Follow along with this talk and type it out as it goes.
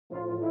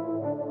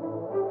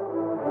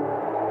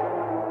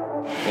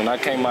When I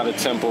came out of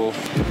Temple,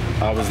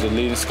 I was the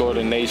leading scorer of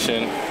the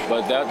nation.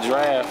 But that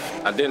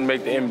draft, I didn't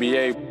make the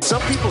NBA.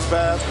 Some people's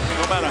path,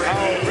 no matter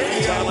how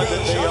talented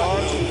they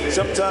are,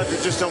 sometimes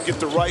you just don't get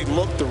the right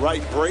look, the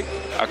right break.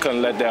 I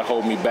couldn't let that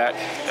hold me back.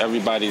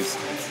 Everybody's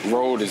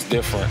road is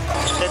different.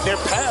 And their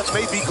path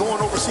may be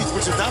going overseas,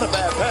 which is not a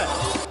bad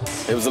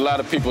path. There was a lot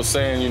of people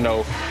saying, you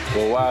know,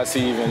 well, why is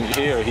he even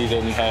here? He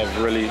didn't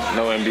have really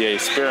no NBA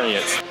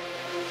experience.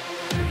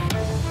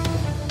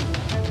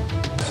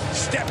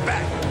 Step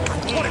back.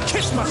 I want to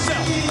kiss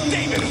myself.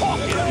 David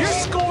Hawkins. You're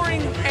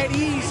scoring at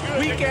ease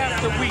week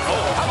after week.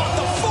 How about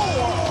the 4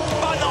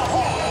 by the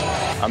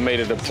Hawk? I made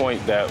it a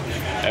point that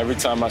every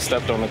time I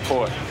stepped on the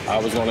court, I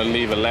was going to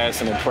leave a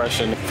lasting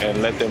impression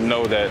and let them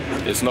know that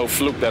it's no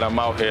fluke that I'm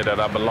out here, that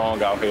I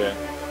belong out here.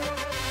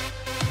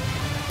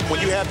 When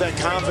you have that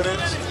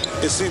confidence,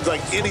 it seems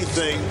like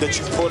anything that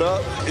you put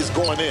up is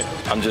going in.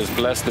 I'm just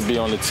blessed to be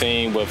on the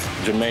team with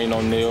Jermaine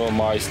O'Neal,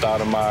 Amari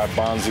Stoudemire,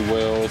 Bonzi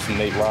Wells,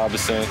 Nate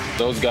Robinson.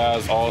 Those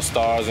guys,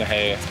 all-stars, and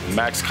had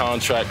max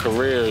contract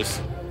careers.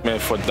 Man,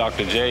 for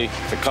Dr. J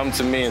to come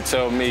to me and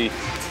tell me,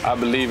 I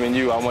believe in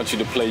you, I want you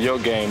to play your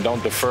game,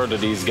 don't defer to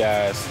these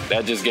guys.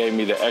 That just gave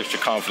me the extra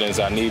confidence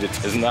I needed.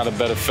 There's not a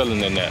better feeling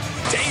than that.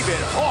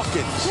 David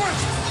Hawkins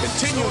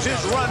continues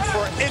his run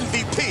for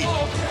MVP.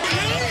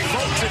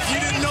 Folks, if you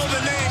didn't know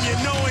the name, you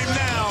know him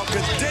now,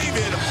 because David